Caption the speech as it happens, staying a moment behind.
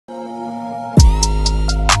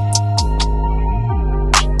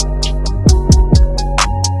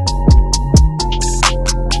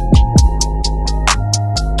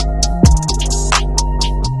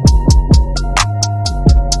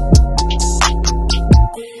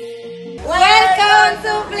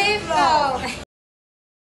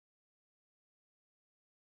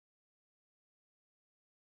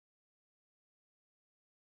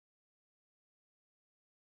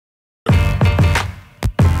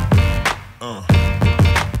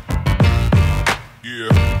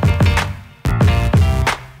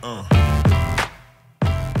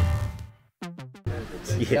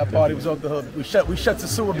That party was off the hook. We shut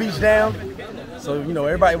Sosua Beach down. So you know,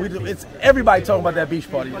 everybody talking about that beach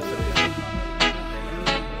party yesterday.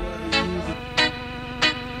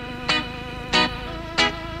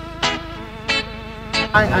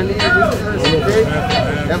 I need this first day.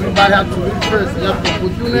 Everybody have to read first. You have to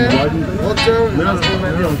put your name, hotel, and that's what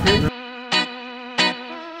I do, okay?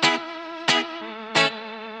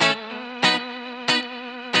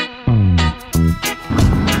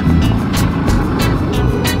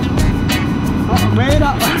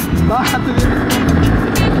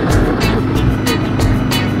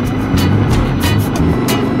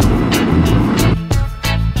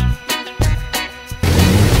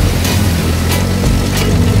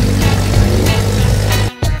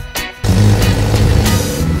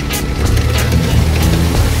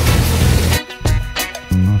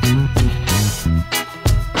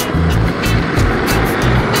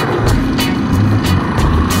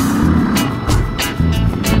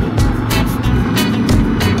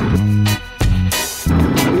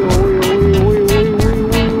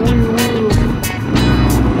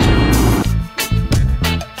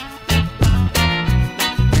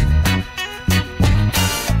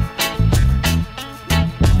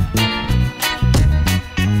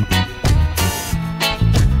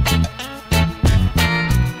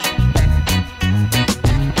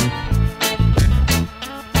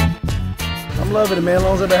 I'm loving it, man. As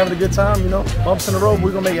long as everybody having a good time, you know, bumps in the road,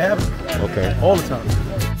 we're gonna make it happen. Okay. All the time.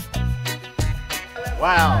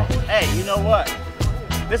 Wow. Hey, you know what?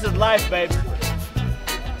 This is life, baby.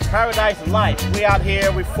 Paradise is life. We out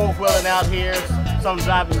here, we four-wheeling out here, some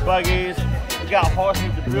driving buggies. We got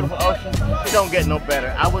horses, the beautiful ocean. It don't get no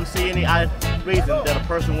better. I wouldn't see any reason that a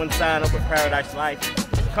person wouldn't sign up with Paradise Life.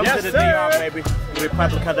 Come to the DR, baby,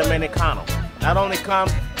 República Dominicana. Not only come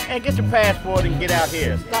and get your passport and get out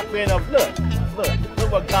here. Stop being a look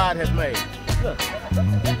what God has made. Look,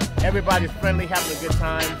 everybody's friendly, having a good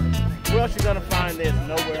time. Where else you gonna find this?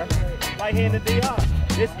 Nowhere. Right here in the DR.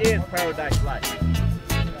 This is Paradise Life.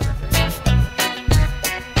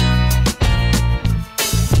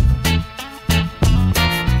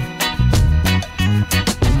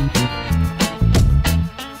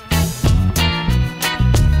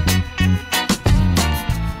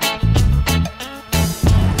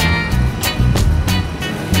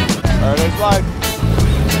 Paradise Life.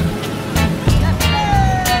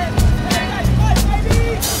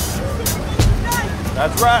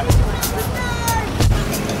 That's right.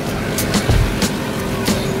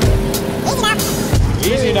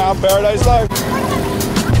 Easy now, Paradise Life.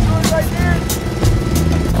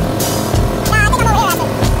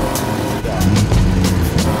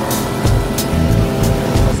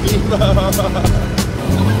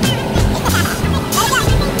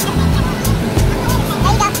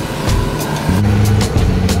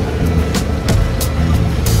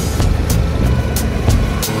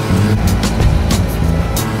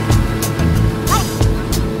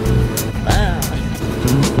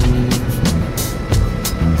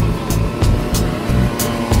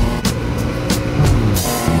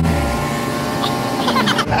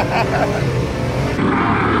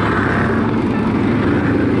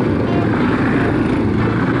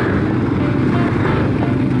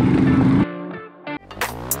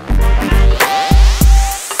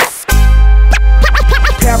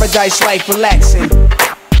 Paradise life relaxing.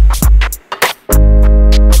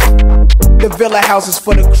 The villa houses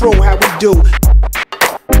for the crew, how we do.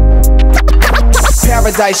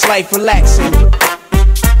 Paradise life relaxing.